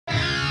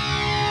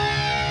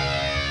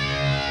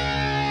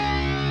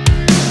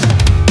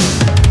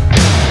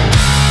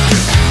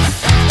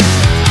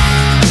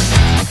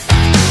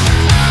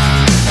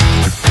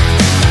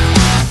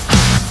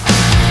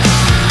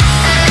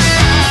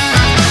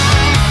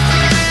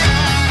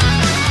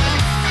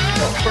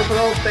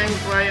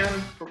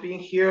being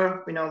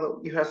here. We know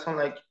that you have some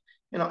like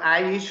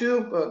eye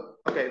issue, but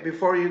okay.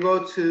 Before you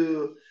go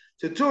to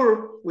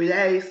tour with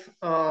Ace,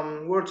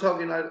 we're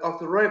talking like off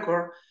the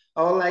record.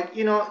 I was like,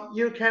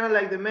 you're kind of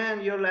like the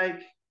man. You're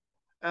like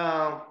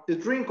the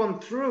dream come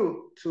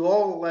true to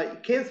all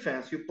like Kids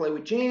fans. You play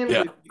with Gene.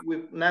 Yeah.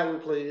 We now we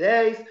play with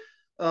Ace.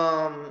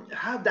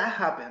 How that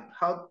happened?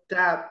 How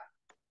that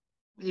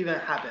even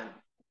happened?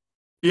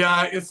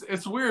 Yeah,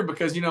 it's weird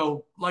because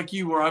like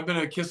you were, I've been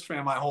a Kiss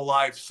fan my whole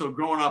life. So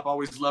growing up, I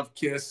always loved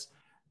Kiss,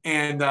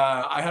 and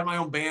I had my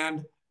own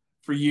band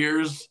for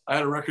years. I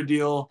had a record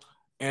deal,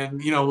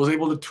 and was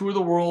able to tour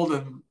the world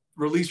and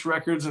release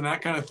records and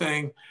that kind of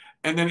thing.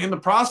 And then in the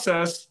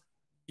process,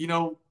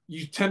 you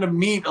tend to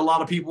meet a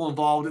lot of people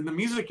involved in the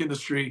music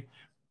industry,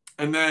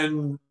 and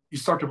then you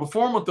start to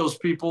perform with those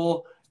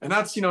people, and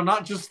that's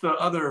not just the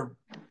other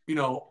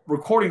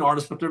recording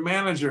artists, but their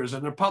managers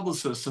and their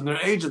publicists and their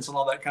agents and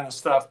all that kind of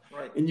stuff.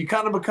 Right. And you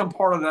kind of become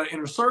part of that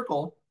inner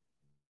circle.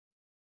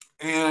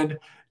 And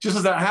just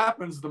as that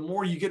happens, the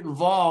more you get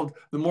involved,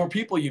 the more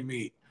people you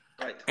meet.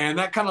 Right. And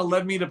that kind of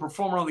led me to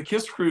perform on the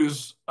Kiss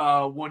Cruise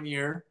one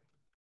year,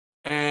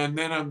 and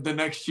then the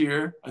next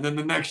year, and then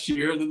the next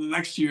year, and then the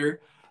next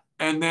year,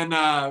 and then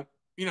I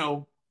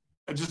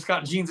just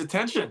got Gene's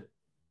attention.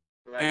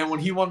 Right. And when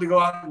he wanted to go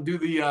out and do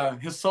the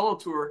his solo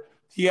tour,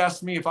 he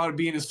asked me if I would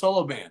be in his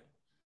solo band.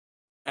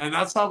 And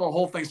that's how the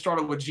whole thing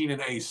started with Gene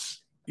and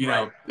Ace.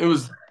 It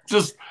was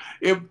just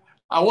it.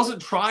 I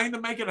wasn't trying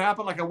to make it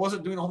happen. Like I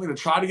wasn't doing the whole thing to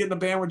try to get in the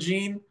band with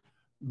Gene.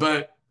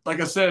 But like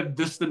I said,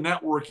 this the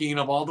networking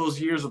of all those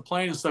years of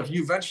playing and stuff.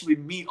 You eventually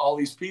meet all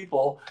these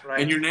people,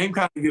 Right. and your name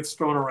kind of gets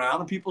thrown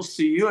around, and people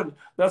see you, and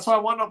that's how I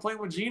wound up playing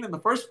with Gene in the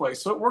first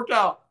place. So it worked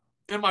out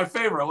in my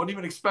favor. I wasn't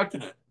even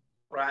expecting it.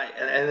 Right,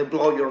 and it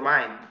blow your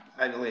mind,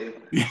 I believe.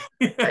 Yeah,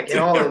 I can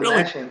only really.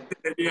 imagine.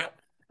 Yeah,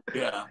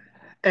 yeah,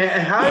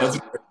 And how yeah. is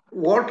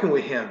working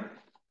with him?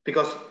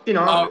 Because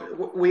Uh,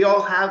 we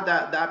all have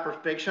that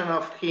perception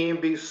of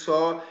him being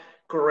so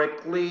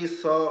correctly,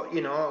 so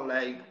like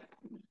right.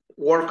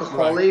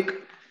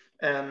 workaholic,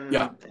 Yeah.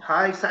 and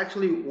how is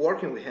actually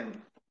working with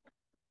him?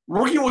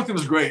 Working with him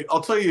is great.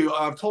 I'll tell you,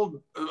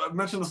 I've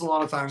mentioned this a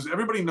lot of times.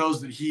 Everybody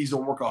knows that he's a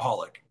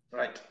workaholic.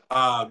 Right.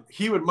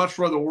 He would much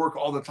rather work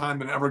all the time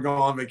than ever go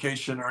on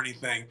vacation or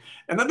anything.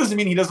 And that doesn't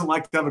mean he doesn't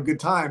like to have a good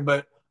time,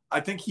 but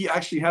I think he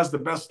actually has the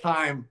best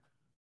time,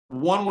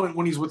 one,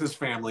 when he's with his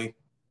family.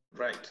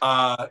 Right.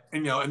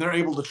 And they're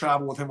able to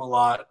travel with him a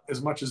lot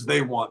as much as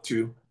they want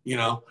to.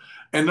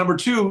 And number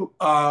two,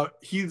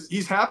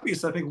 he's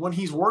happiest, I think, when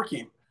he's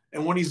working.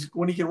 And when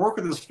he can work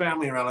with his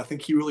family around, I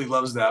think he really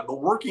loves that.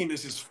 But working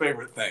is his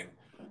favorite thing.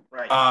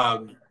 Right.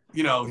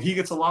 He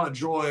gets a lot of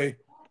joy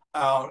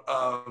out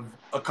of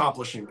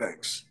accomplishing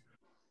things.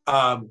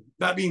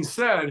 That being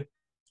said,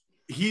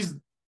 he's,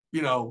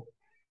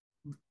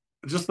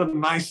 just the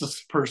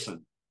nicest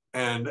person.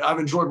 And I've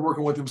enjoyed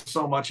working with him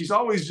so much. He's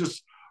always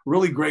just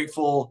really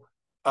grateful.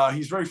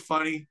 He's very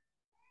funny.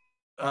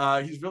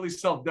 He's really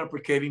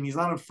self-deprecating. He's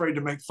not afraid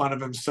to make fun of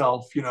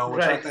himself, which I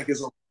Right. think is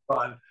a lot of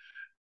fun.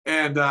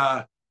 And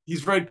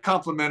he's very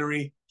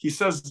complimentary. He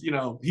says,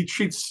 he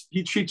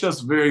treats us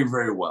very,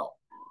 very well.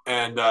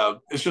 And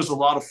it's just a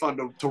lot of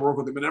fun to work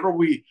with him. Whenever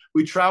we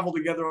travel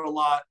together a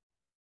lot,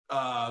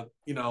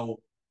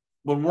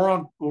 when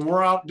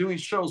we're out doing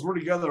shows, we're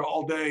together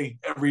all day,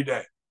 every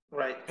day,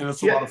 Right. and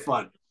it's a Yeah. lot of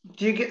fun.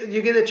 Do you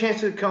get a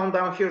chance to come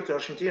down here to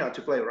Argentina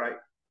to play, right?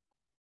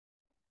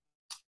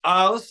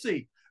 Let's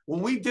see.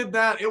 When we did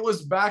that, it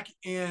was back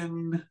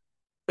in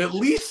I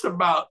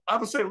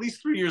would say at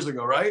least 3 years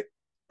ago, right?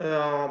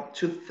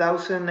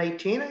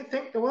 2018, I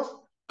think it was.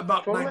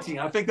 About Probably. 19.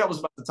 I think that was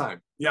about the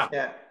time. Yeah.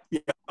 Yeah. Yeah.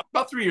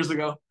 About 3 years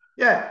ago.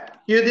 Yeah,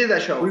 you did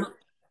that We show.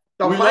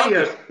 No, we 5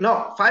 years. loved it.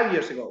 No, 5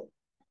 years ago.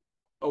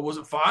 Oh, was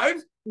it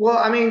 5? Well,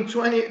 I mean,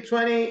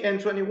 2020 and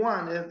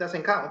 21, it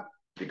doesn't count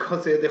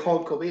because the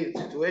whole COVID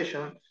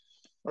situation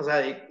was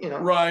like,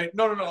 Right.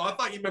 No. I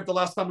thought you meant the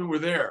last time we were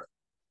there.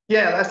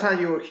 yeah, last time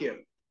you were here.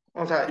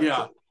 I was like,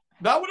 Yeah.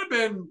 That would have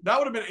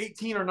been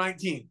 18 or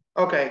 19.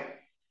 okay,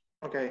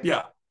 okay,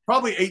 Yeah.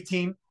 Probably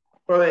 18.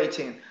 probably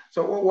 18.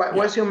 So, Yeah.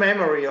 what's your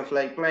memory of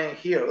like playing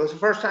here? It was the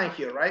first time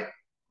here, right?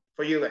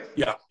 For you guys.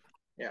 Yeah.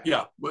 Yeah.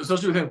 Yeah.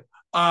 Especially with him.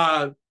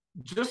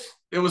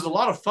 It was a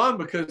lot of fun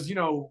because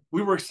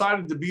we were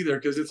excited to be there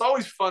because it's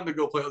always fun to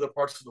go play other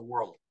parts of the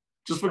world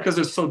just because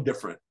it's so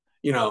different.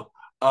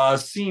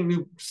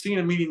 Seeing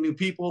and meeting new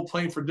people,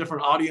 playing for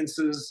different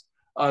audiences,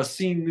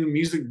 seeing new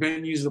music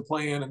venues to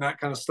play in and that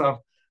kind of stuff.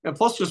 And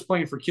plus, just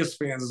playing for Kiss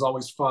fans is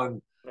always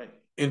fun Right.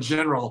 in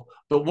general.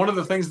 But one of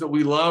the things that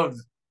we loved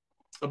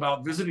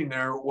about visiting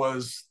there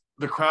was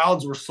the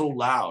crowds were so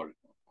loud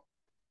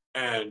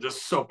and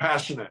just so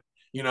passionate,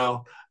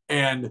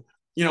 and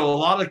a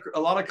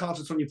lot of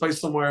concerts when you play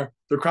somewhere,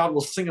 the crowd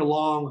will sing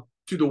along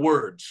to the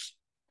words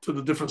to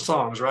the different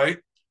songs, right?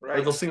 Or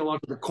Right. they'll sing along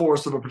to the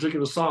chorus of a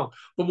particular song.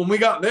 But when we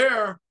got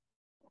there,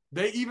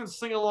 they even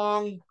sing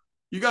along.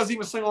 You guys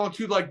even sing along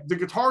to like the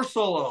guitar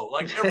solo,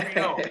 like every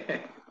note,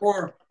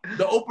 or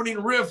the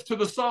opening riff to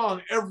the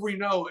song, every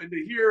note. And to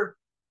hear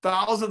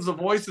thousands of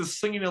voices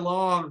singing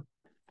along,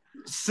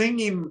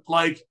 singing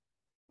like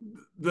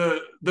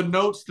the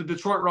notes to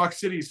Detroit Rock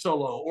City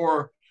solo,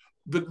 or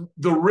the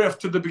riff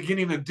to the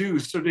beginning of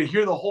Deuce. So to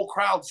hear the whole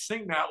crowd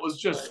sing that was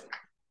just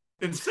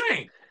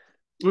insane.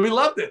 We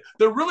loved it.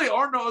 There really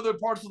are no other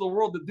parts of the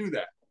world that do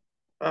that.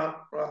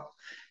 Well,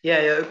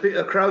 yeah,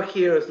 a crowd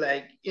here is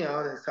like,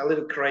 it's a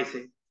little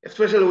crazy,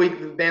 especially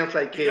with bands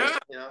like Kiss,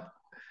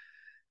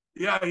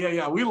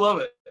 Yeah. We love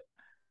it.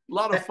 A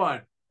lot of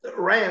fun.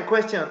 Ryan,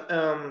 question.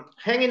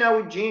 Hanging out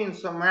with Gene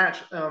so much,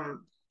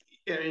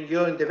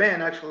 you're in the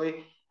band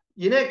actually.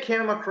 You never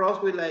came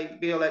across with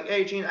being like,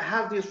 hey Gene, I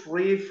have this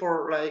riff,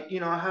 or I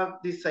have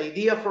this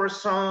idea for a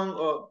song,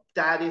 or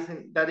that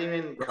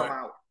even come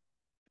out.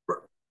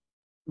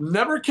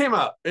 Never came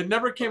up. It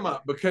never came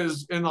up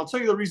because, and I'll tell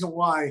you the reason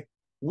why.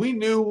 We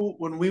knew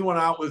when we went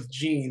out with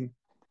Gene,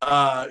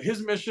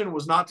 his mission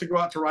was not to go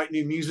out to write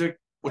new music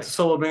with the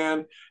solo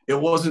band. It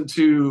wasn't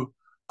to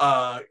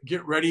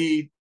get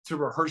ready to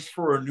rehearse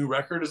for a new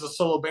record as a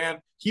solo band.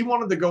 He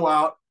wanted to go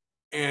out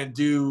and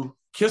do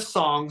Kiss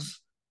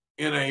songs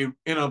in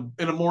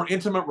a more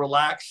intimate,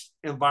 relaxed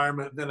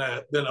environment than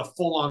a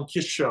full-on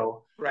Kiss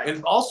show. Right.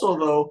 And also,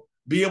 though,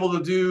 be able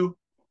to do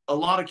a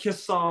lot of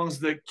Kiss songs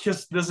that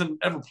Kiss doesn't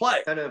ever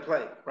play.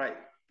 Right.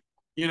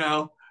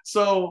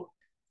 So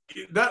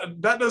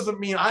that doesn't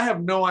mean, I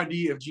have no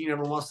idea if Gene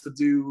ever wants to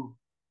do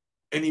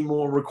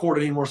record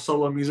any more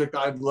solo music.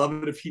 I'd love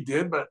it if he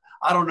did, but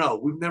I don't know.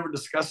 We've never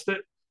discussed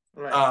it.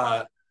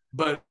 Right.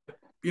 But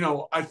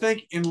I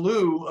think in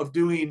lieu of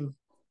doing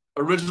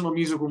original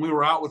music when we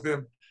were out with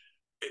him,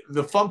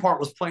 the fun part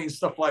was playing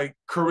stuff like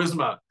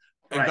Charisma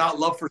and Got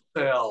Love for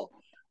Sale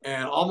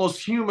and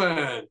Almost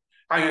Human.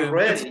 Are you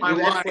ready?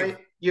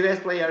 You guys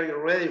play Are You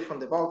Ready from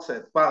the box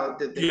set? Wow,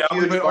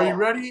 Are You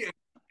Ready?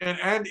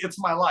 And It's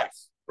My Life.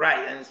 Right,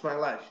 and It's My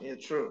Life. Yeah,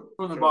 true.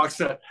 From the box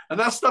set. And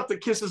that's stuff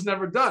that Kiss has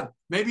never done.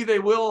 Maybe they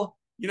will,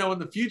 in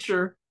the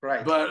future.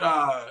 Right.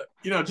 But,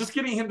 just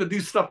getting him to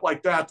do stuff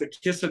like that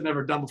Kiss had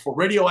never done before.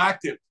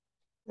 Radioactive.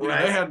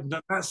 They hadn't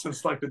done that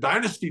since the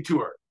Dynasty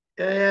tour.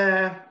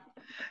 Yeah.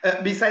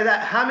 Besides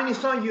that, how many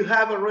songs you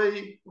have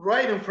already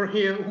writing for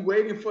him,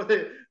 waiting for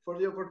the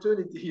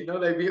opportunity?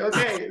 Okay,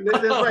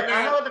 let's write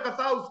another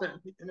 1,000.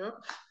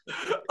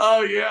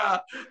 Oh yeah,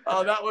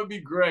 that would be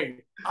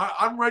great.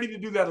 I'm ready to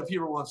do that if he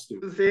ever wants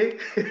to. See?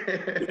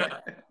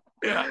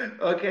 Yeah.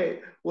 Okay.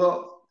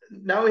 Well,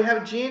 now we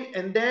have Gene,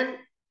 and then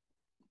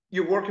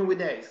you're working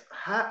with Ace.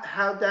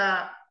 How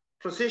that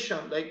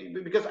transition,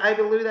 because I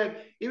believe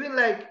even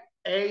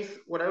Ace,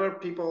 whatever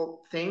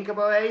people think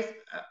about Ace,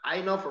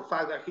 I know for a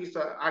fact that he's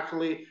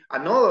actually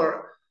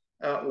another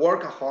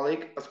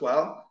workaholic as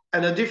well,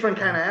 and a different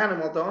kind of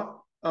animal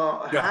though.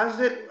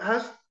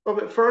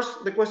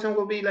 First the question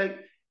will be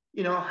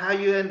how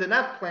you ended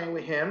up playing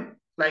with him,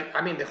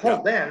 the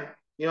whole band,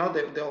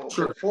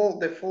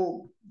 the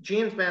full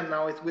Gene's band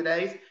now is with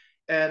Ace,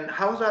 and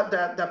how's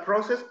that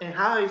process, and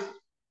how is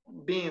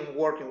being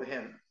working with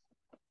him?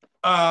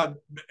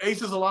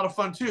 Ace is a lot of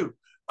fun too.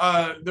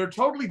 They're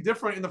totally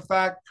different in the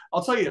fact,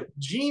 I'll tell you,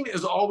 Gene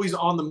is always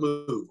on the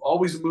move,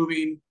 always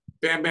moving,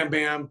 bam, bam,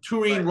 bam,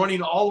 touring,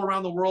 running all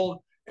around the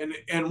world.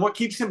 And what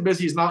keeps him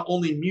busy is not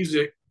only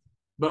music,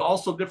 but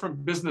also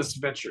different business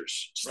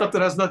ventures, stuff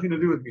that has nothing to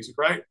do with music,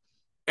 right?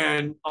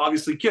 And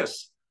obviously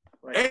Kiss.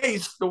 Right.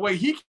 Ace, the way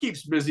he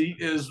keeps busy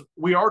is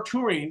we are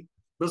touring,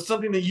 but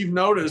something that you've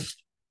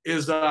noticed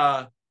is,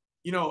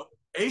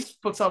 Ace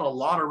puts out a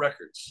lot of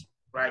records.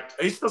 Right.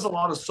 Ace does a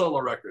lot of solo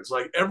records.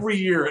 Every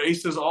year,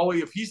 Ace is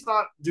always, if he's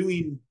not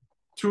doing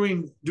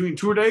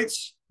tour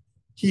dates,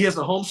 he has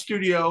a home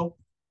studio,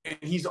 and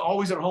he's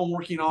always at home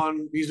working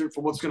on music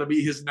for what's going to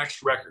be his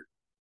next record.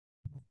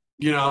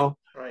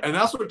 Right. And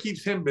that's what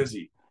keeps him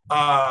busy.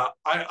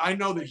 I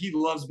know that he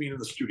loves being in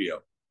the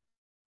studio.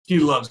 He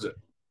loves it.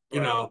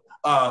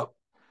 I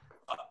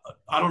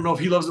don't know if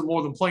he loves it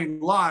more than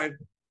playing live,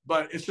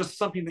 but it's just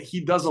something that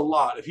he does a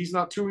lot. If he's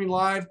not touring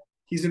live,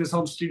 he's in his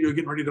home studio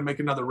getting ready to make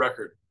another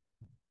record.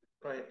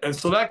 Right. And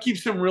so that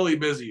keeps him really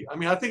busy. I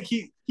mean, I think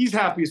he's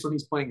happiest when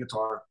he's playing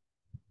guitar.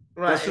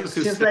 Right. It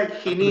seems like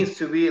he needs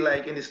to be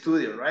in the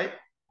studio, right?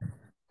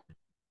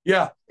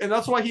 Yeah. And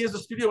that's why he has a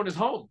studio in his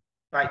home.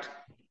 Right.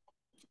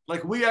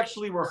 We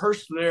actually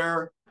rehearsed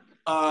there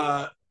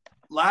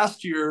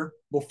last year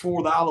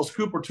before the Alice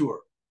Cooper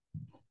tour.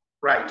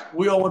 Right.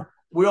 We all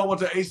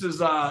went to Ace's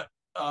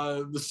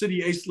the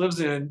city Ace lives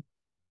in.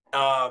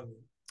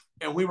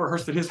 And we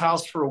rehearsed at his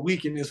house for a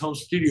week in his home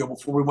studio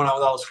before we went out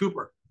with Alice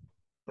Cooper.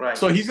 Right.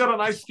 So he's got a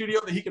nice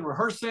studio that he can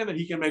rehearse in, that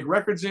he can make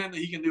records in, that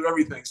he can do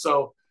everything.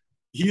 So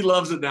he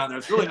loves it down there.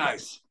 It's really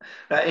nice.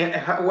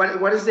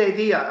 What is the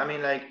idea? I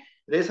mean,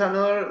 there's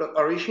another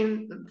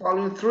Origin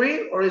Volume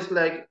 3, or is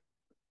the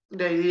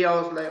idea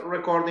of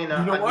recording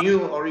a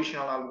new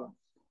original album?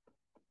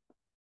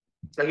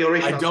 The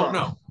original I don't songs.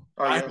 know.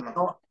 I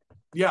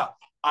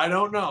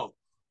don't know.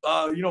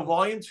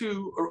 Volume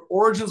 2, or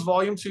Origins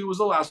Volume 2 was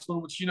the last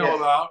one, which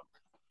about,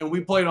 and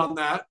we played on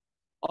that,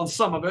 on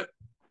some of it.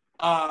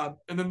 And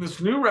then this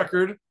new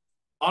record,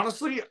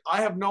 Honestly,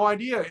 I have no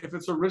idea if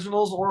it's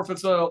originals or if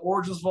it's a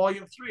Origins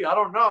Volume 3. I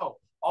don't know.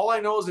 All I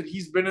know is that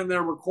he's been in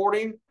there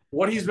recording.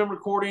 What he's been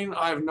recording,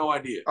 I have no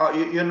idea. Oh,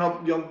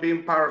 you're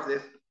being part of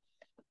this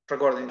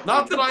recording.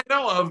 Not that I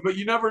know of, but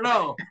you never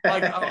know.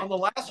 Like on the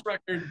last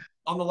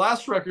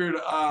record,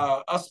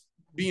 us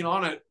being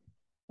on it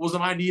was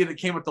an idea that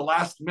came at the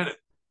last minute.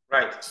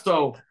 Right.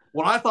 So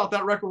when I thought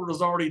that record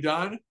was already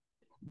done,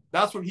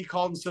 that's when he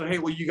called and said, "Hey,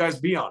 will you guys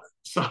be on it?"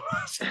 So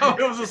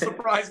it was a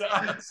surprise to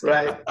us.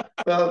 Right.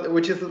 Well, that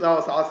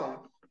was awesome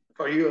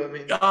for you. I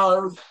mean,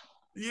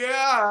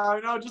 yeah, I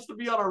know. Just to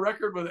be on a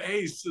record with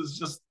Ace is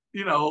just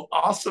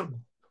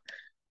awesome.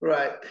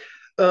 Right.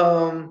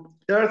 The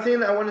other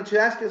thing I wanted to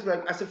ask is,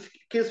 like, as a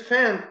Kiss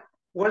fan,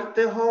 what's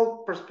the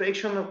whole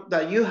perspective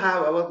that you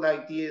have about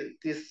like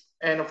this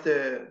end of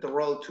the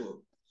road tour?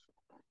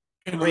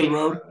 End of the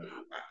road.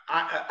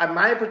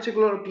 My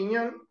particular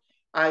opinion,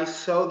 I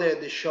saw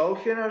the show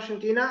here in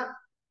Argentina,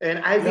 and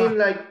I've been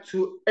like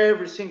to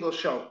every single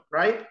show,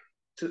 right?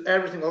 To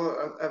every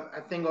single,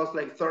 I think it was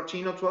like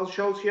 13 or 12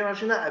 shows here in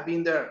Argentina. I've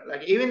been there,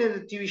 like even in the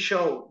TV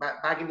show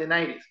back in the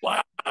 90s.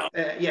 Wow.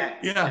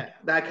 Yeah,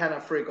 that kind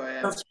of freak I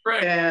am. That's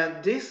great.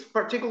 And this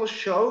particular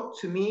show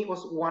to me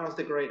was one of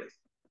the greatest,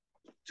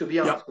 to be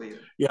honest with you.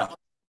 Yeah.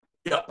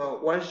 So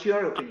what's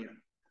your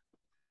opinion?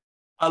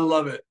 I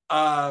love it.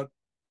 I'll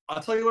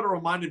tell you what it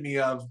reminded me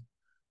of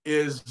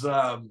is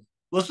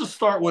let's just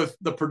start with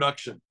the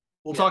production.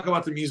 We'll talk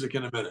about the music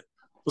in a minute.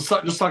 Let's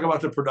just talk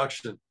about the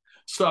production.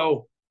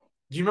 So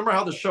do you remember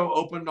how the show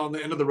opened on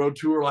the end of the road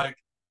tour? Like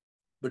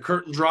the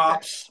curtain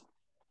drops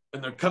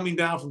and they're coming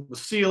down from the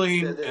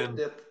ceiling and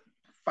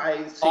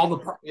all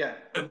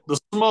the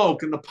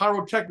smoke and the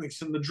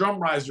pyrotechnics and the drum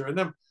riser. And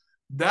then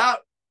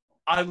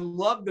I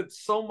loved it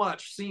so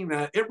much seeing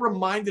that. It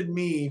reminded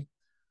me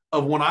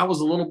of when I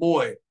was a little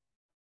boy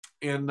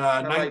in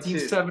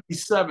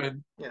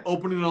 1977,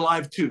 opening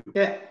Alive 2.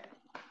 Yeah,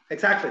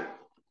 exactly.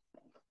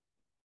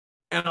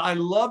 And I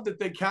love that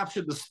they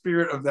captured the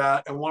spirit of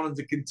that and wanted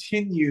to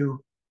continue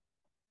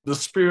the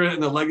spirit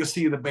and the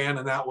legacy of the band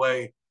in that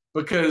way.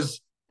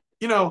 Because,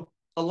 a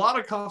lot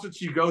of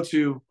concerts you go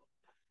to,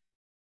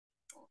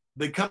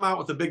 they come out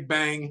with a big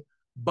bang,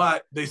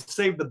 but they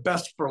save the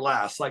best for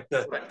last, like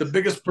the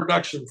biggest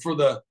production for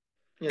the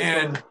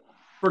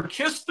for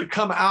Kiss to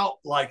come out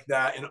like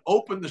that and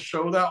open the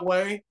show that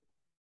way,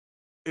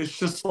 it's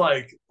just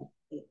like,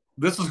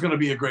 this is going to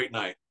be a great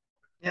night.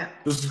 Yeah,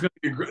 this is going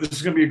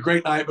to be a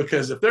great night,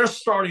 because if they're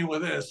starting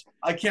with this,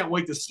 I can't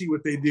wait to see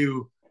what they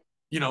do,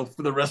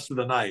 for the rest of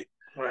the night.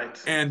 Right.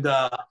 And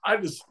I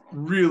just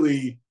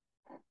really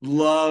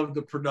love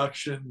the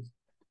production.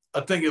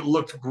 I think it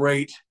looked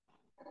great.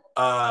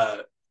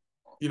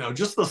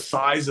 Just the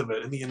size of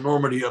it and the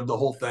enormity of the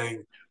whole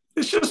thing.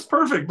 It's just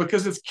perfect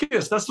because it's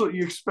Kiss. That's what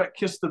you expect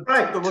Kiss to look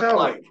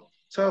like.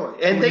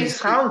 Totally. And they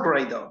sound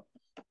great, though.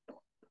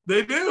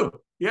 They do.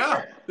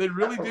 Yeah, they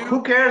really do.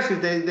 Who cares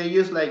if they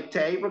use like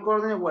tape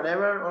recording or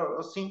whatever,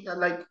 or sync,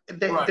 like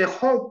the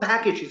whole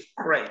package is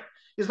great.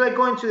 It's like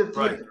going to the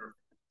theater,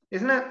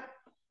 isn't it?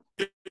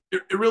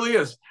 It really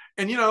is.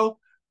 And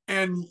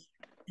and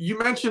you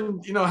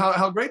mentioned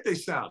how great they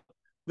sound.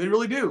 They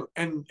really do.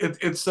 And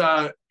it's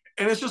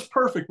just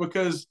perfect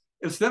because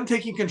it's them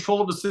taking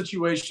control of the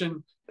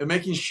situation and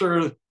making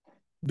sure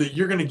that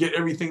you're going to get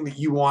everything that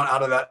you want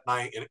out of that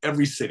night in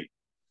every city.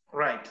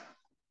 Right.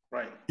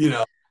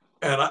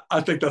 And I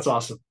think that's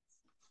awesome.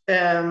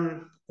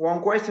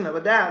 One question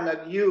about that,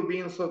 like you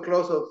being so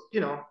close of,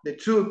 the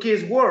two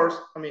Kiss wars,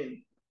 I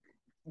mean,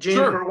 Gene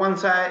for one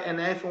side and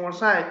Ace for one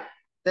side,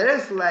 there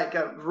is like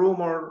a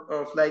rumor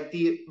of like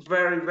the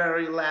very,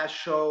 very last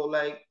show,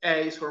 like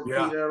Ace or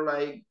Peter,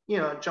 like,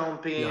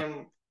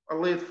 jumping a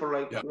lid for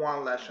like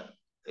one last show.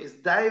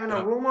 Is that even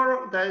a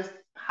rumor? That is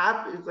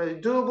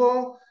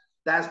doable?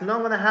 That's not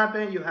going to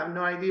happen. You have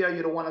no idea.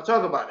 You don't want to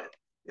talk about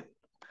it.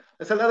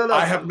 It's a lot of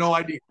I have no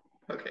idea.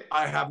 Okay.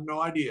 I have no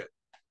idea.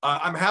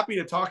 I'm happy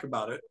to talk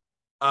about it.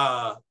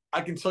 I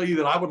can tell you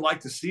that I would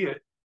like to see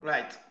it.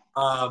 Right.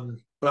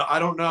 But I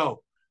don't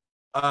know.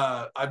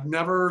 I've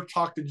never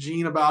talked to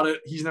Gene about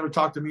it. He's never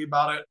talked to me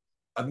about it.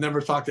 I've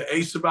never talked to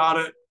Ace about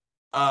it.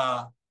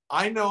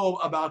 I know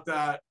about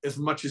that as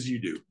much as you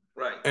do.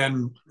 Right.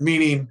 And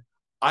meaning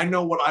I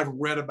know what I've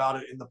read about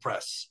it in the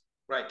press.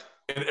 Right.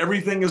 And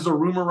everything is a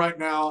rumor right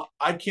now.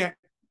 I can't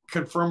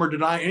confirm or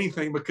deny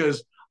anything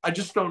because I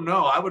just don't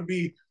know.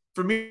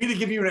 For me to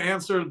give you an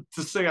answer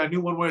to say I knew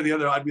one way or the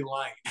other, I'd be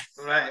lying.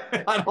 Right.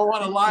 I don't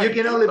want to lie. You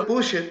can only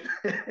push it.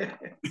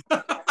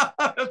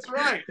 That's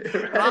right.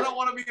 And I don't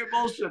want to be a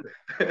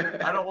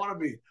bullshitter. I don't want to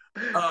be.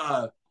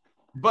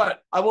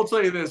 But I will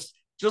tell you this,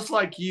 just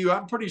like you,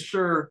 I'm pretty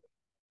sure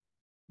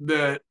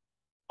that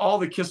all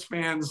the Kiss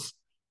fans,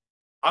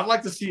 I'd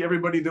like to see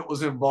everybody that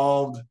was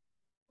involved,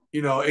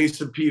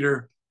 Ace and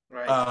Peter,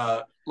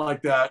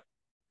 like that.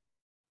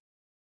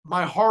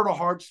 My heart of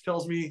hearts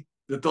tells me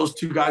that those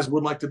two guys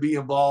would like to be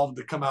involved,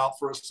 to come out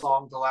for a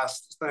song, the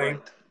last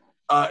thing.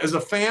 As a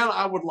fan,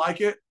 I would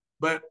like it,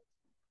 but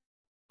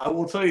I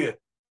will tell you,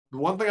 the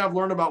one thing I've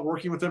learned about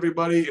working with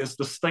everybody is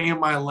to stay in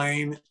my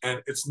lane,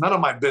 and it's none of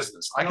my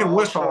business. I can No,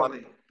 wish all,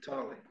 totally,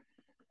 totally,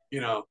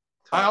 you know,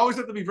 I totally. always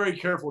have to be very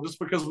careful just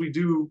because we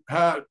do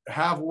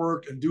have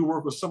worked and do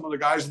work with some of the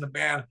guys in the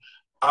band.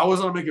 I always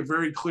want to make it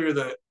very clear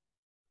that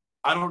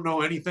I don't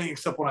know anything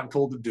except what I'm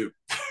told to do.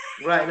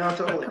 Right, no,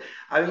 totally.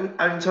 I've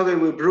been talking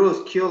with Bruce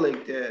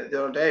Kulick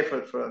the other day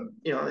for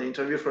the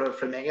interview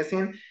for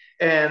magazine,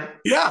 and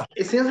Yeah,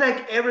 it seems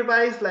like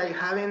everybody's like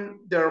having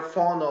their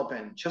phone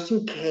open just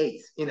in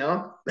case,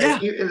 yeah,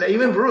 like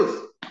even yeah,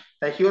 Bruce,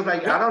 like he was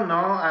like, I yeah, don't know,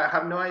 I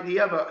have no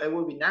idea, but it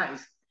would be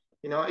nice,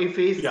 if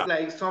it's yeah,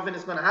 like something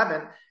is gonna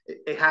happen,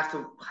 it has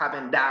to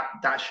happen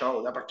that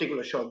show, that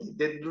particular show,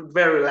 the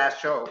very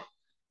last show,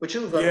 which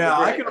is gonna be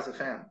yeah. great as a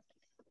fan.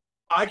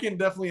 I can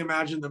definitely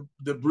imagine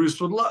that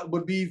Bruce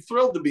would be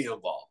thrilled to be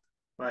involved.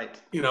 Right.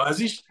 As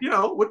he's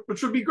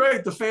which would be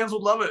great. The fans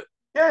would love it.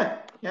 Yeah,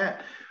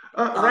 yeah.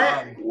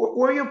 Ryan, Um,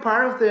 were you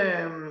part of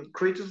the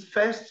Critters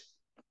Fest?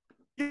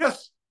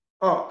 yes,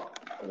 Oh,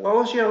 what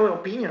was your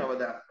opinion about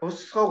that? It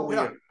was so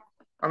yeah, weird.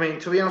 I mean,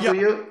 to be honest yeah,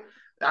 with you,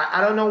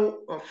 I don't know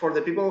for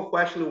the people who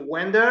actually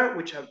went there,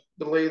 which I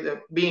believe that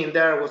being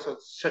there was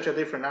such a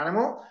different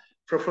animal.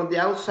 From the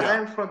yeah,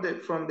 outside, from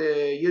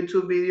the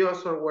YouTube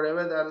videos or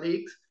whatever that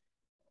leaks,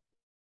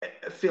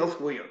 it feels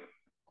weird.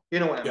 You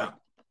know what I yeah, mean?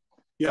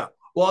 yeah.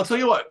 Well, I'll tell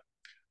you what.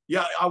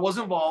 Yeah, I was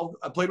involved.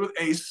 I played with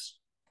Ace.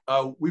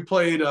 We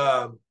played.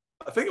 I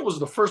think it was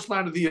the first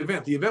night of the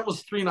event. The event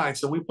was 3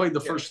 nights, and we played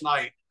the Yeah. first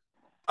night.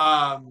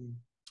 Um,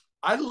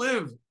 I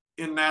live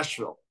in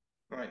Nashville.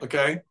 Right.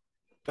 Okay,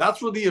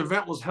 that's where the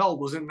event was held.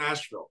 Was in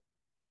Nashville.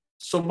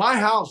 So my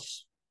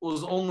house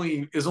is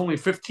only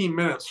 15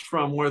 minutes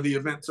from where the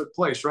event took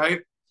place.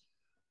 Right.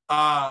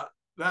 Uh,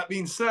 that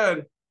being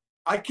said,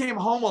 I came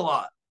home a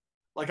lot.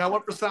 Like I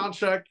went for sound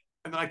check,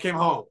 and then I came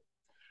home.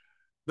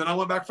 Then I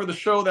went back for the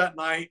show that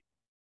night,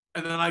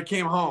 and then I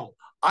came home.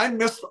 I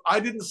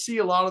didn't see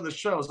a lot of the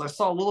shows. I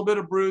saw a little bit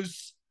of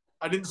Bruce.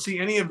 I didn't see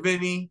any of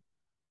Vinny.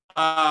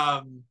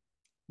 Um,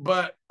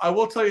 but I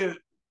will tell you,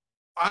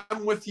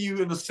 I'm with you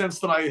in the sense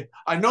that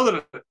I know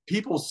that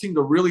people seem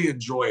to really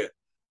enjoy it.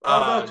 Oh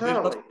no, They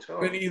love totally,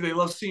 totally. Vinny. They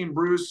love seeing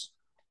Bruce.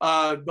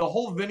 The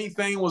whole Vinny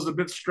thing was a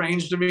bit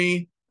strange to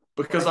me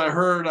because Right. I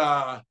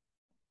heard,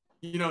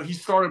 he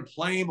started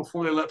playing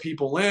before they let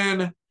people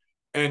in,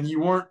 and you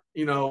weren't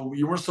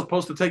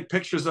supposed to take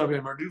pictures of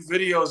him or do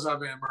videos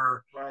of him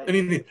or Right.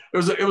 anything.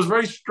 It was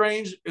very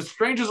strange. As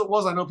strange as it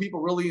was, I know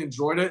people really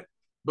enjoyed it,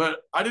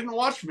 but I didn't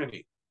watch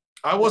Vinny.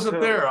 I No, wasn't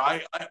totally. there.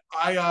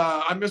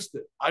 I missed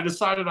it. I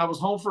decided I was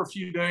home for a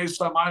few days,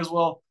 so I might as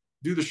well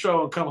do the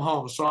show and come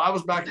home. So I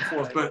was back and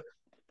forth, Right.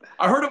 but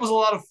I heard it was a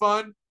lot of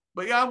fun.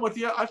 But yeah, I'm with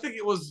you. I think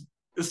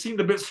it seemed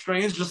a bit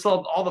strange, just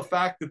all the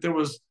fact that there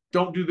was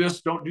don't do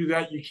this, don't do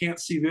that, you can't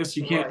see this,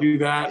 you can't Right. do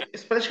that.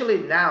 Especially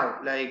now,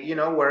 like,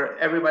 where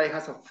everybody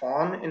has a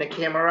phone and a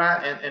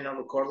camera and a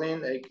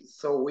recording, like, it's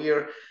so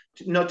weird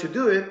not to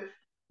do it.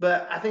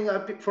 But I think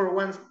that for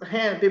one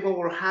hand, people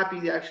were happy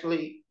that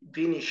actually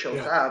Vinny shows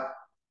Yeah, up,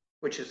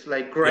 which is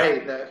like yeah,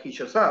 great that he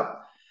shows up.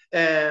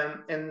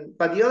 And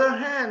but the other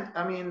hand,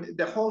 I mean,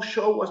 the whole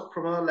show was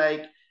promoted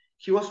like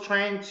he was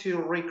trying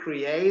to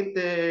recreate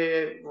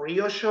the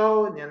Rio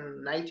show in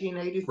right,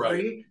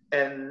 1983,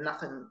 and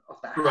nothing of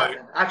that right.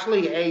 happened.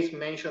 Actually, Ace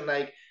mentioned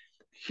like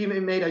he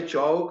made a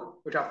joke,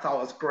 which I thought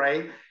was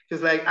great.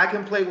 He's like, I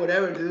can play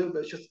whatever, dude,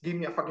 but just give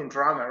me a fucking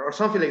drummer or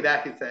something like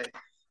that. He said,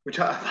 which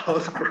I thought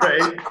was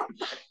great.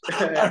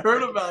 I Yeah,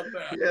 heard about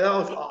that. that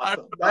was I heard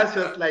awesome. about That's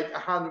just that. like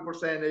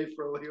 100% Ace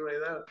Frehley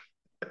right there.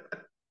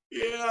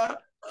 Yeah.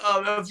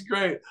 Oh, that's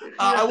great. He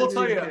I will doesn't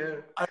tell even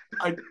you,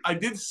 care. I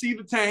did see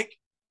the tank.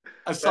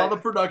 I saw Right. the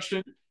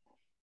production.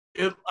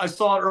 I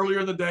saw it earlier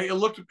in the day.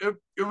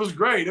 It was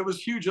great. It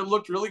was huge. It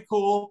looked really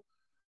cool.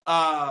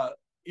 Uh,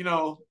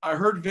 I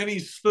heard Vinny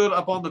stood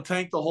up on the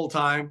tank the whole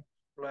time.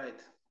 Right.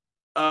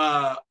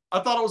 I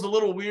thought it was a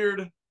little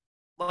weird.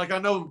 Like I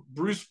know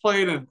Bruce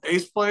played and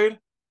Ace played.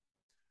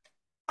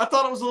 I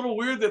thought it was a little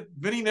weird that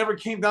Vinny never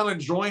came down and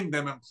joined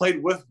them and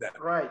played with them.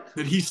 Right.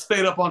 That he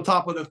stayed up on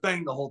top of the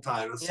thing the whole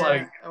time. It's Yeah,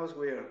 like, that was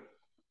weird.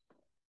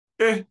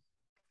 eh,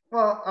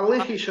 Well, at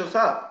least he shows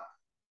up.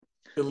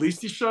 at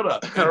least he showed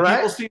up, and Right?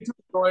 people seem to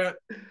enjoy it.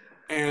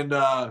 And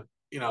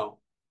you know,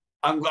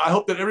 I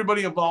hope that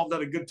everybody involved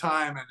had a good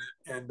time,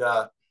 and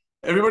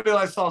everybody that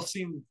I saw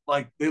seemed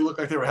like they looked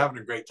like they were having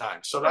a great time.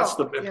 So that's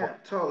the Oh, important. yeah,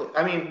 totally.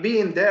 I mean,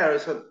 being there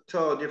is a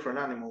totally different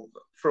animal.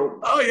 For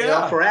Oh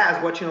yeah, for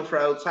us watching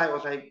from outside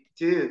was like,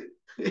 dude,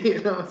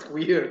 it's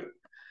weird.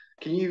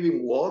 Can you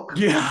even walk?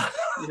 yeah,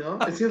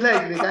 It seems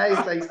like the guy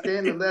is like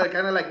standing there,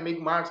 kind of like Mick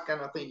Mars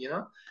kind of thing.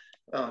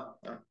 Oh,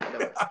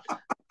 whatever.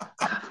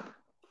 But,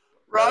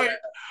 right,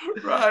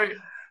 right.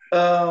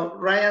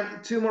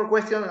 Ryan, two more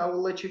questions. I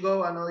will let you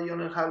go. I know you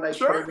only have like 30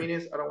 Sure,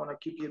 minutes. I don't want to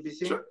keep you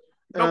busy. sure,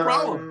 no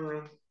problem.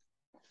 Um,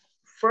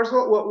 First of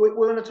all, we're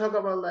going to talk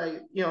about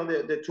like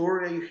the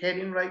tour that you're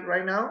heading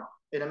right now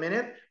in a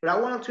minute. But I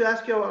wanted to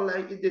ask you about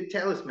like the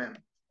Talisman.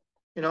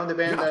 The band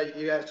Yeah, that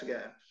you guys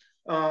together.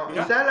 Is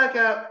yeah. that like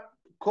a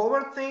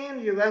cover thing?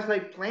 You guys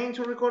like playing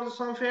to record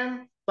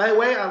something By the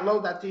way, I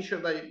love that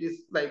T-shirt that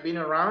is like being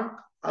around.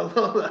 I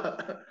love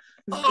that.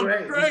 It's Oh,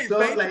 great. It's great. so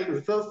Thank like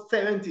you. so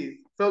 70s,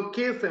 so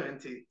kid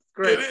 70s. It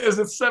Great. is.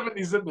 It's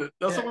 70s, isn't it?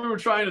 That's Yeah. what we were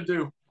trying to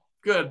do.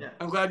 Good. Yeah.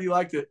 I'm glad you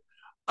liked it.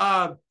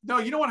 No,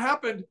 you know what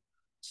happened?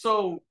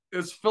 So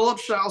it's Philip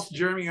Schaus,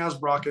 Jeremy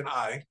Asbrock, and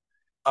I.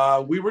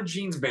 We were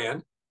Gene's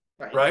band,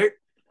 right?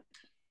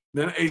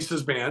 Then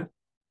Ace's band.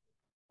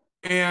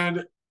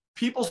 And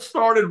people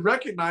started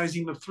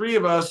recognizing the three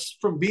of us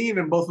from being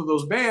in both of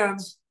those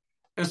bands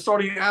and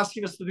starting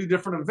asking us to do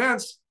different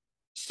events.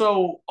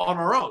 So on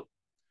our own.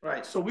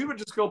 Right. So we would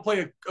just go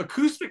play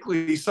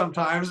acoustically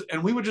sometimes,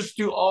 and we would just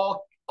do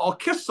all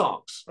Kiss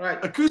songs.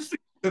 Right. Acoustic,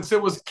 since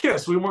it was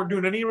Kiss. We weren't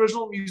doing any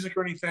original music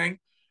or anything.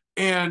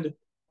 And,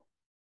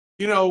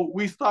 you know,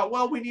 we thought,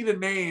 well, we need a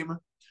name.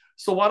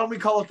 So why don't we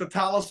call it the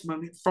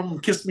Talisman from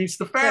Kiss Meets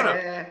the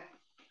Phantom?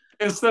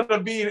 Instead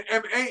of being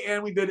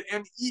M-A-N, we did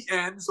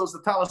M-E-N. So it's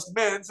the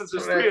Talisman, since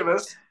there's three of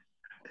us.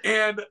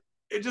 And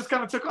it just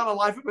kind of took on a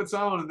life of its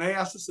own. And they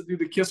asked us to do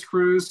the Kiss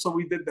Cruise. So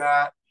we did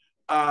that.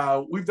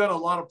 We've done a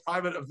lot of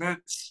private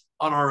events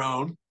on our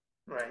own.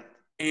 Right.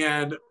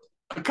 And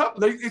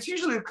it's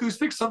usually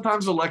acoustic,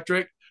 sometimes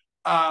electric.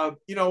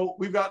 You know,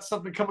 we've got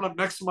something coming up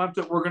next month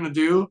that we're going to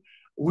do.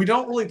 We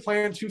don't really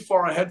plan too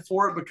far ahead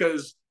for it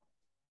because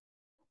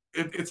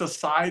it's a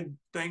side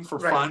thing for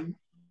fun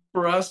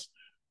for us.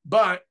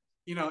 But,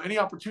 you know, any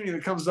opportunity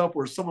that comes up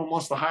where someone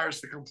wants to hire us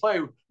to come play,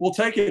 we'll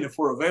take it if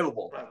we're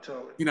available. Right,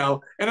 totally. You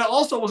know, and it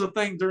also was a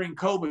thing during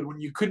COVID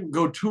when you couldn't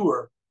go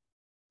tour.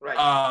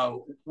 Right.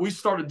 We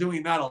started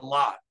doing that a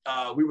lot.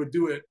 We would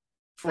do it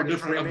for like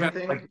different events.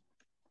 Thing?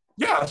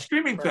 A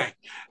streaming thing.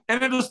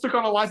 And it just took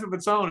on a life of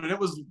its own. And it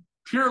was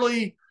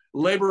purely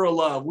labor of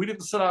love. We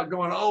didn't set out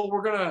going, oh,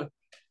 we're going to,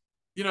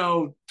 you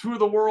know, tour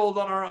the world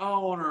on our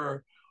own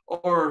or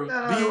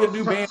be a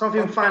new band.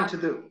 Something fun to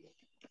do.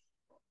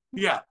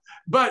 Yeah.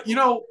 But, you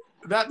know,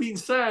 that being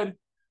said,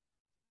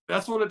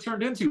 that's what it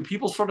turned into.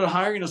 People started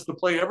hiring us to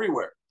play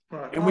everywhere.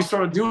 Right. And we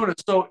started doing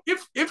it. So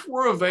if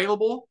we're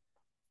available,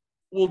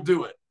 we'll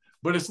do it.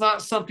 But it's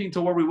not something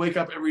to where we wake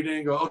up every day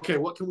and go, okay,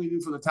 what can we do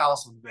for the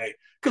Talisman today?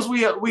 Because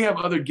we have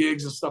other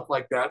gigs and stuff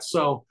like that.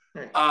 So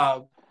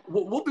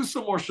we'll do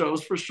some more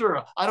shows for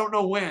sure. I don't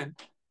know when,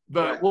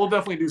 but we'll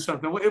definitely do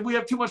something. We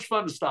have too much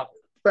fun to stop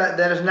it. But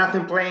there's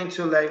nothing playing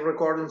to like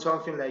recording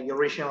something like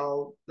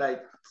original,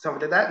 like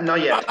something like that?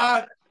 Not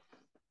yet.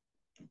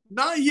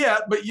 Not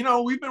yet, but you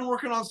know, we've been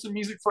working on some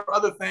music for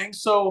other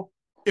things. So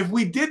if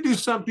we did do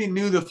something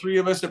new, the three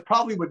of us, it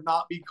probably would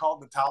not be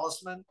called the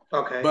Talisman.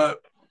 Okay. But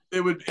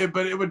it would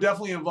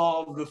definitely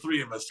involve the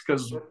three of us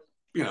because,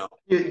 you know,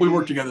 we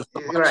work together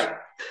so much. Right.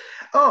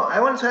 Oh, I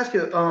wanted to ask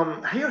you,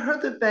 have you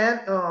heard the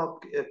band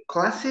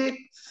Classic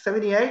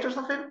 78 or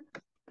something?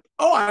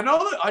 Oh, I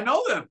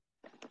know them.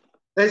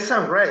 They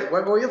sound great.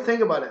 What do you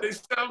think about it? They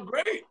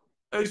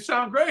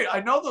sound great.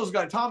 I know those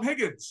guys. Tom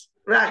Higgins.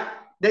 Right.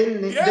 They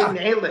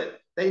nailed it.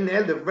 They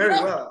nailed it very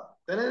well.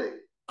 Didn't it?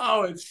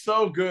 Oh, it's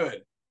so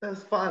good.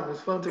 That's fun.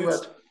 It's fun to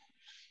watch.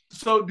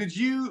 So did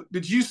you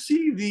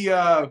see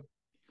the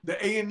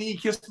A&E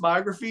Kiss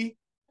biography?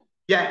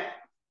 Yeah.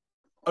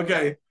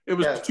 Okay. It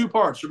was 2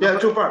 parts. Remember? Yeah,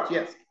 2 parts,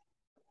 yes.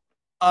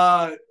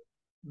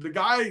 The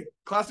guy,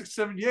 Classic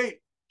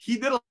 78, he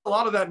did a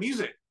lot of that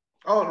music.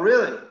 Oh,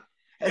 really?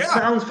 It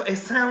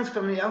sounds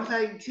familiar. I was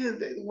like,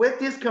 dude, where did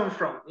this come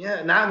from?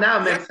 Yeah, now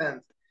it makes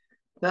sense.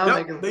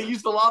 They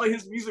used a lot of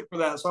his music for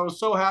that, so I was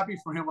so happy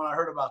for him when I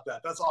heard about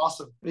that. That's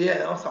awesome. Yeah,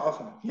 that's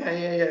awesome.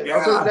 Yeah.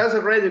 Also, that's a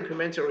great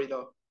documentary,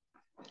 though.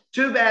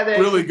 Too bad they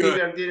really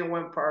good. Didn't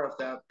win part of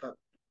that, but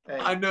hey,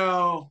 I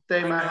know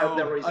they might have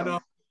their reason. I know,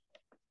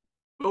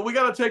 but we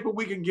got to take what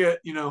we can get,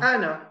 you know. I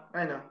know.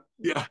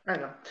 Yeah, I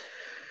know.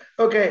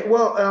 Okay,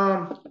 well,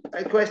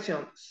 a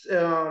question.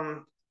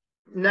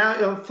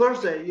 Now on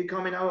Thursday you're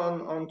coming out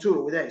on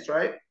tour with Ace,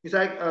 right? It's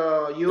like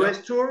a US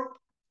tour.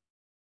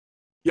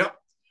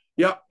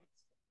 Yep.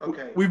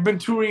 Okay. We've been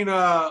touring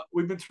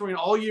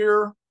all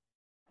year.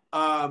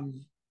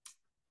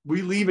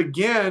 We leave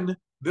again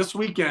this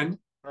weekend.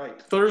 Right.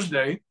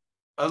 Thursday.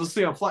 Let's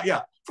see. I'm flying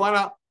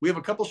out. We have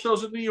a couple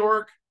shows in New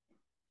York.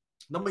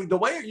 The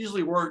way it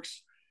usually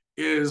works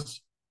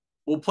is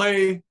we'll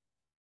play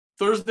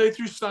Thursday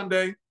through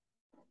Sunday,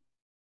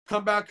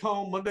 come back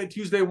home Monday,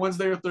 Tuesday,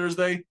 Wednesday, or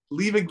Thursday,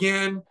 leave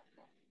again,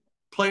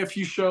 play a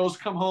few shows,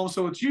 come home.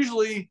 So it's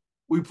usually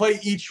we play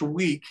each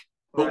week,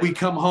 but we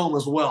come home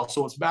as well.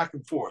 So it's back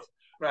and forth.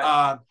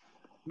 Right.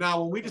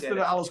 Now, when we just did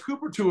the Alice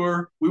Cooper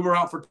tour, we were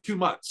out for 2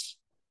 months,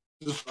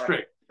 just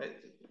straight. Right.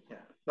 Yeah.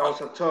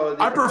 Also, totally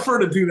I prefer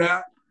to do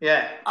that.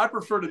 Yeah. I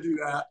prefer to do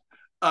that.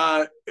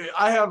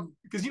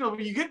 Because, you know, when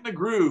you get in the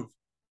groove,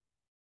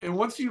 and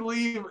when you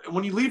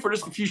leave for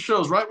just a few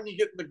shows, right when you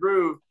get in the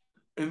groove,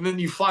 and then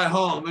you fly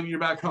home, then you're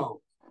back home.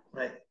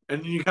 Right.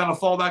 And then you kind of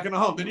fall back into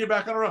home. Then you're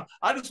back on the road.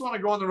 I just want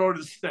to go on the road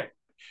to stay.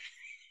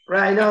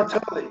 Right. No,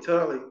 totally.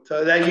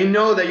 So that you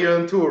know that you're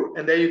on tour,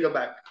 and then you go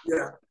back.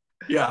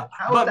 Yeah.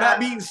 But that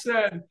being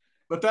said,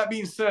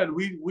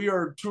 we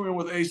are touring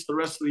with Ace the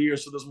rest of the year,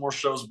 so there's more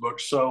shows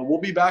booked. So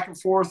we'll be back and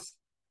forth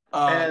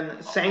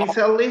And same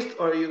set list,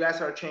 or you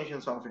guys are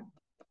changing something?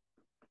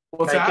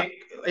 What's like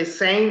that? Is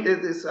same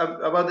is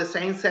about the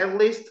same set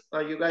list?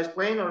 Are you guys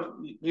playing, or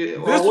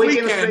This we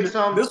can expect weekend,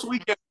 some? this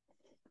weekend,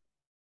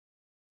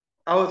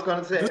 I was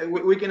gonna this say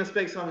we can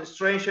expect some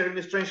Stranger in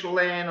the Stranger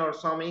Land, or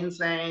some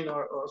Insane,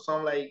 or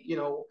some, like,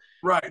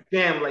 right.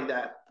 jam like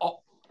that.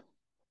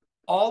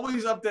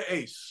 Always up to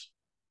Ace.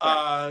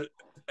 Right.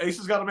 Ace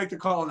has got to make the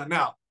call on that.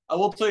 Now, I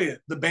will tell you,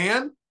 the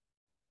band,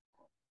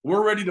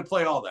 we're ready to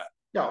play all that.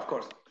 Yeah, of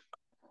course.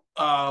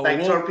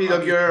 Like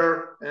Torpedo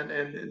Girl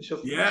and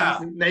just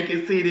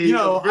Naked City,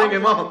 just bring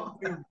them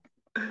on.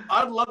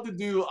 I would love to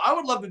do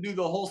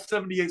the whole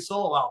 78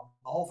 solo album,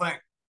 the whole thing.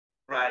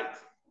 Right.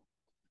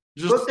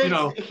 Just,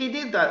 he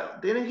did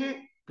that, didn't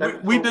he?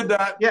 We did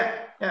that.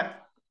 Yeah.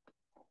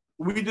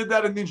 We did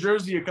that in New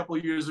Jersey a couple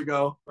of years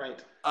ago. Right.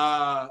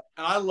 And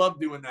I love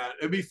doing that.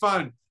 It'd be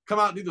fun. Come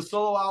out and do the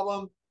solo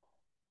album.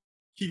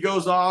 He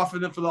goes off,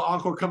 and then for the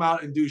encore, come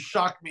out and do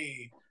Shock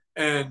Me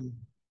and,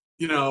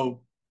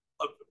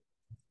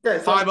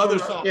 5 other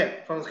songs.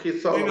 Yeah, from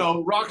his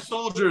solo. Rock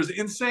Soldiers,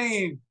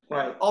 Insane.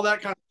 Right. All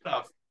that kind of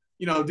stuff.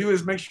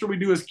 Make sure we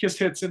do his Kiss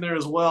hits in there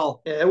as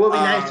well. Yeah, it would be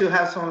nice to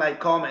have some, like,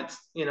 comments,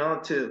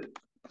 to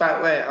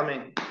that way. I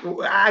mean,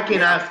 I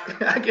can ask.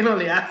 I can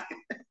only ask.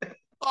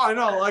 Oh, I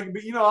know.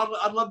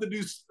 I'd love to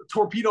do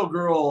Torpedo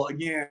Girl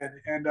again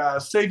and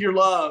Save Your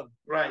Love.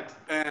 Right.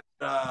 And,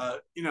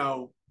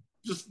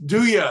 just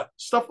Do Ya,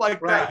 stuff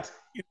like that.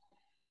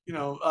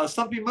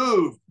 Something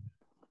Moved.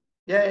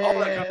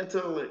 Yeah,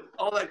 totally.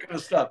 All that kind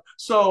of stuff.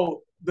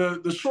 So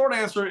the short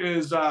answer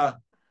is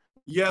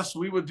yes,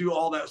 we would do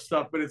all that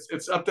stuff, but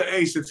it's up to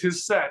Ace. It's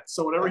his set.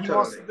 So whatever he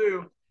wants to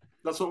do,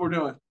 that's what we're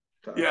doing.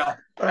 Yeah.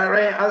 All right,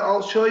 Ray,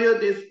 I'll show you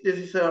this. This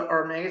is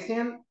our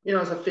magazine.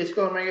 It's a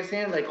physical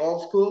magazine, like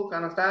old school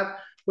kind of stuff.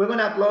 We're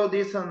gonna upload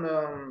this on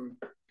the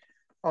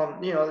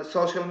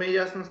social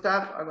medias and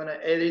stuff. I'm gonna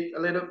edit a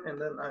little, and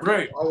then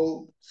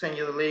I'll send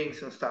you the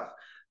links and stuff.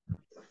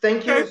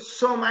 Thank you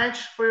so much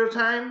for your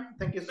time.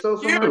 Thank you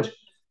so much.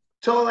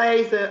 Told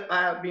Ace that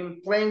I've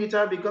been playing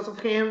guitar because of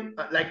him.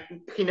 Like,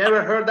 he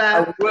never heard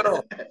that. I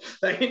will.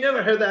 Like, he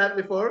never heard that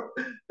before.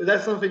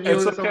 That's something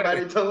new that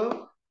somebody told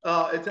him.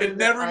 It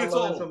never gets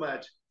old. So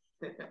much.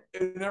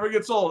 It never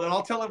gets old, and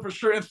I'll tell him for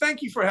sure. And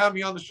thank you for having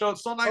me on the show.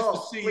 It's so nice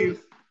to see you.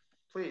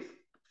 Please,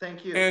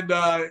 thank you. And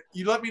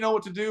you let me know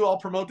what to do. I'll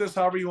promote this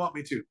however you want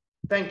me to.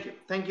 Thank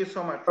you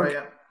so much,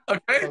 Brian.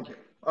 Okay. Thank you.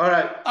 All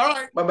right.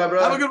 Bye, bye, brother.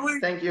 Have a good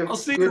week. Thank you. I'll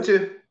see you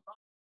too.